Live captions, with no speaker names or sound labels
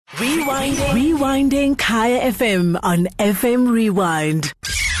Rewinding Kaya FM on FM Rewind.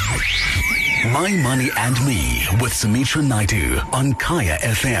 My Money and Me with Sumitra Naidu on Kaya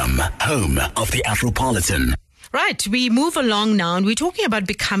FM, home of the Afropolitan. Right, we move along now and we're talking about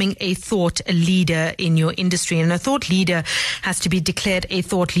becoming a thought leader in your industry. And a thought leader has to be declared a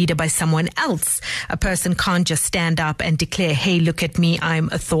thought leader by someone else. A person can't just stand up and declare, hey, look at me, I'm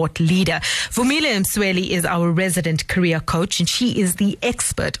a thought leader. Vumile Msweli is our resident career coach and she is the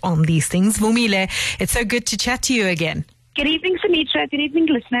expert on these things. Vumile, it's so good to chat to you again. Good evening, Sumitra. Good evening,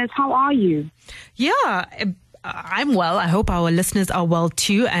 listeners. How are you? Yeah, I'm well. I hope our listeners are well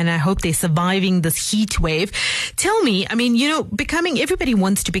too, and I hope they're surviving this heat wave. Tell me, I mean, everybody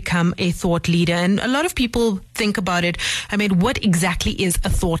wants to become a thought leader, and a lot of people think about it. I mean, what exactly is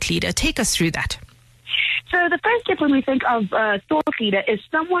a thought leader? Take us through that. So the first step when we think of a thought leader is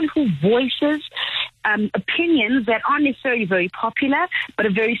someone who voices opinions that aren't necessarily very popular, but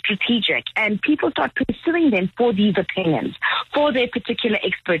are very strategic. And people start pursuing them for these opinions, for their particular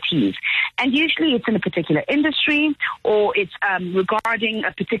expertise. And usually it's in a particular industry or it's regarding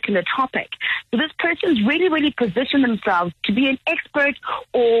a particular topic. So this person's really, really positioned themselves to be an expert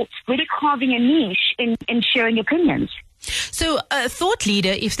or really carving a niche in sharing opinions. So a thought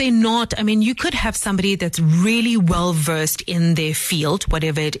leader, if they're not, I mean, you could have somebody that's really well versed in their field,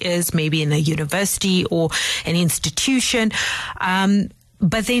 whatever it is, maybe in a university or an institution,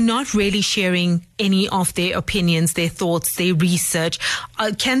 but they're not really sharing any of their opinions, their thoughts, their research.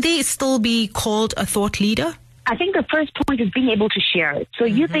 Can they still be called a thought leader? I think the first point is being able to share it. So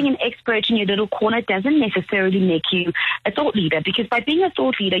you being an expert in your little corner doesn't necessarily make you a thought leader, because by being a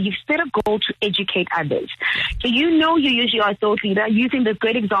thought leader, you've set a goal to educate others. So you usually are a thought leader. Using the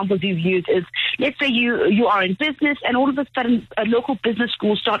great examples you've used is, let's say you are in business and all of a sudden a local business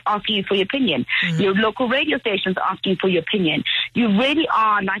school start asking you for your opinion. Your local radio stations are asking for your opinion. You really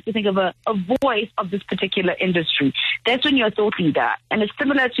are, like to think of a voice of this particular industry. That's when you're a thought leader. And it's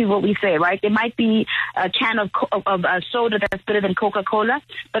similar to what we say, right? There might be a can of soda that's better than Coca-Cola,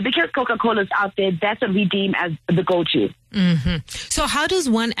 but because Coca-Cola is out there, that's what we deem as the go-to. So how does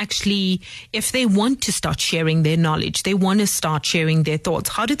one actually, if they want to start sharing their knowledge, they want to start sharing their thoughts,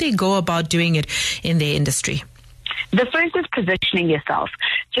 how do they go about doing it in their industry? The first is positioning yourself.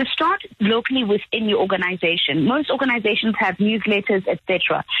 So start locally within your organization. Most organizations have newsletters,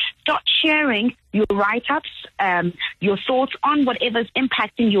 etc. Start sharing your write-ups, your thoughts on whatever's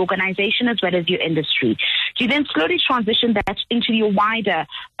impacting your organization as well as your industry. You then slowly transition that into your wider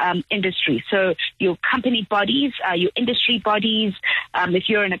industry. So your company bodies, your industry bodies, if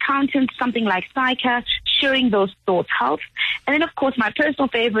you're an accountant, something like SICA, sharing those thoughts helps. And then, of course, my personal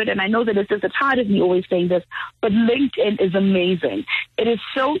favorite, and I know that this is tired of me always saying this, but LinkedIn is amazing. It is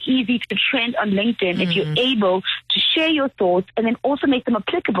so easy to trend on LinkedIn if you're able to share your thoughts and then also make them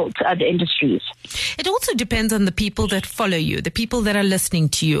applicable to other industries. It also depends on the people that follow you, the people that are listening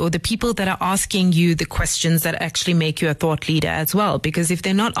to you, or the people that are asking you the questions that actually make you a thought leader as well. Because if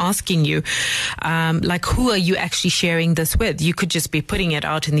they're not asking you, like, who are you actually sharing this with? You could just be putting it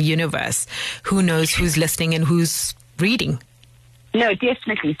out in the universe. Who knows who's listening and who's reading? No,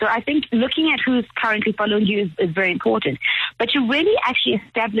 definitely. So I think looking at who's currently following you is very important. But to really actually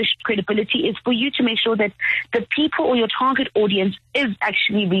establish credibility is for you to make sure that the people or your target audience is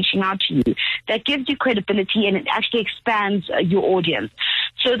actually reaching out to you. That gives you credibility and it actually expands your audience.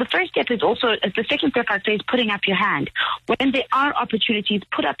 So the first step is also, the second step I'd say is putting up your hand. When there are opportunities,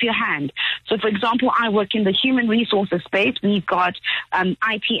 put up your hand. So for example, I work in the human resources space. We've got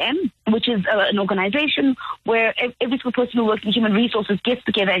IPM, which is an organization where every single person who works in human resources gets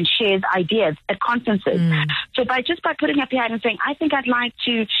together and shares ideas at conferences. So by putting up your hand and saying, I think I'd like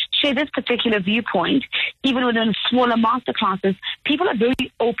to share this particular viewpoint, even within smaller masterclasses, people are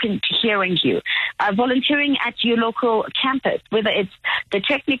very open to hearing you. Volunteering at your local campus, whether it's the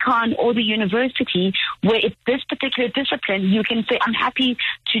Technicon or the university, where it's this particular discipline, you can say, I'm happy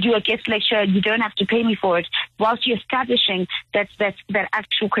to do a guest lecture, you don't have to pay me for it, whilst you're establishing that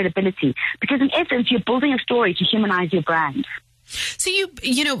actual credibility. Because in essence, you're building a story to humanize your brand. So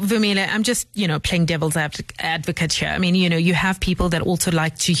Vumile, I'm just, playing devil's advocate here. I mean, you have people that also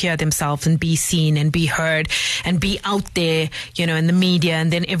like to hear themselves and be seen and be heard and be out there, in the media,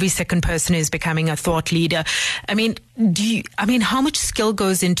 and then every second person is becoming a thought leader. I mean, how much skill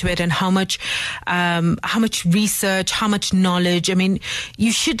goes into it, and how much research, how much knowledge? I mean,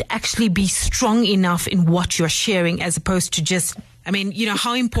 you should actually be strong enough in what you're sharing, as opposed to just,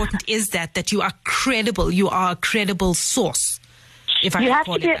 how important is that you are credible, you are a credible source? You have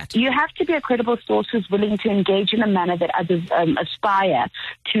to be a credible source who's willing to engage in a manner that others aspire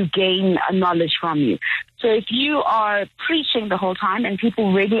to gain knowledge from you. So if you are preaching the whole time and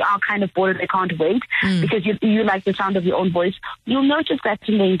people really are kind of bored and they can't wait because you like the sound of your own voice, you'll notice that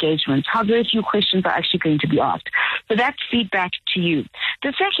in the engagements, how very few questions are actually going to be asked. So that's feedback to you.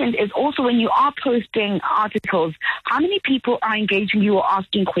 The second is also when you are posting articles, how many people are engaging you or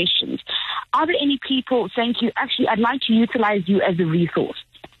asking questions? Are there any people saying to you, actually, I'd like to utilize you as a resource?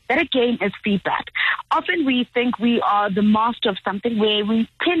 That again is feedback. Often we think we are the master of something where we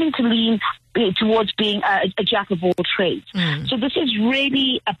tend to lean towards being a jack of all trades. So this is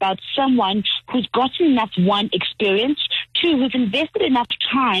really about someone who's gotten enough, one, experience, two, who's invested enough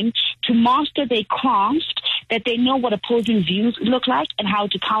time to master their craft, that they know what opposing views look like and how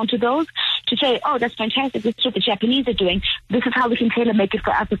to counter those, to say, oh, that's fantastic, this is what the Japanese are doing, this is how we can tailor make it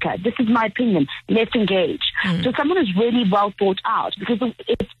for Africa, this is my opinion, let's engage. So someone is really well thought out, because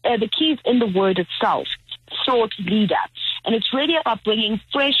the key is in the word itself, thought leader. And it's really about bringing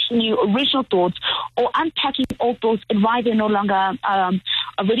fresh, new, original thoughts, or unpacking old thoughts and why they're no longer are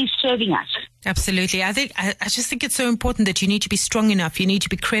really serving us. Absolutely. I just think it's so important that you need to be strong enough. You need to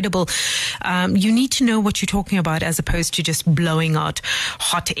be credible. You need to know what you're talking about, as opposed to just blowing out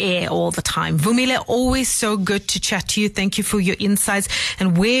hot air all the time. Vumile, always so good to chat to you. Thank you for your insights.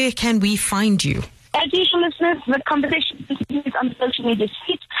 And where can we find you? As usual, listeners, the conversation continues on the social media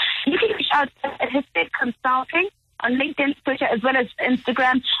streets. You can reach out at Hesed Consulting on LinkedIn, Twitter, as well as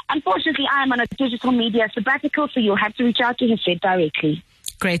Instagram. Unfortunately, I am on a digital media sabbatical, so you'll have to reach out to Hesed directly.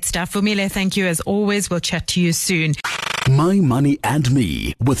 Great stuff. Vumile, thank you as always. We'll chat to you soon. My Money and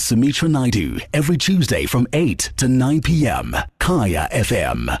Me with Sumitra Naidu, every Tuesday from 8 to 9 p.m. Kaya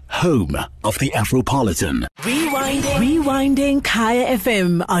FM, home of the Afropolitan. Rewinding Kaya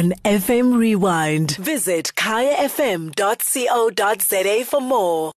FM on FM Rewind. Visit kayafm.co.za for more.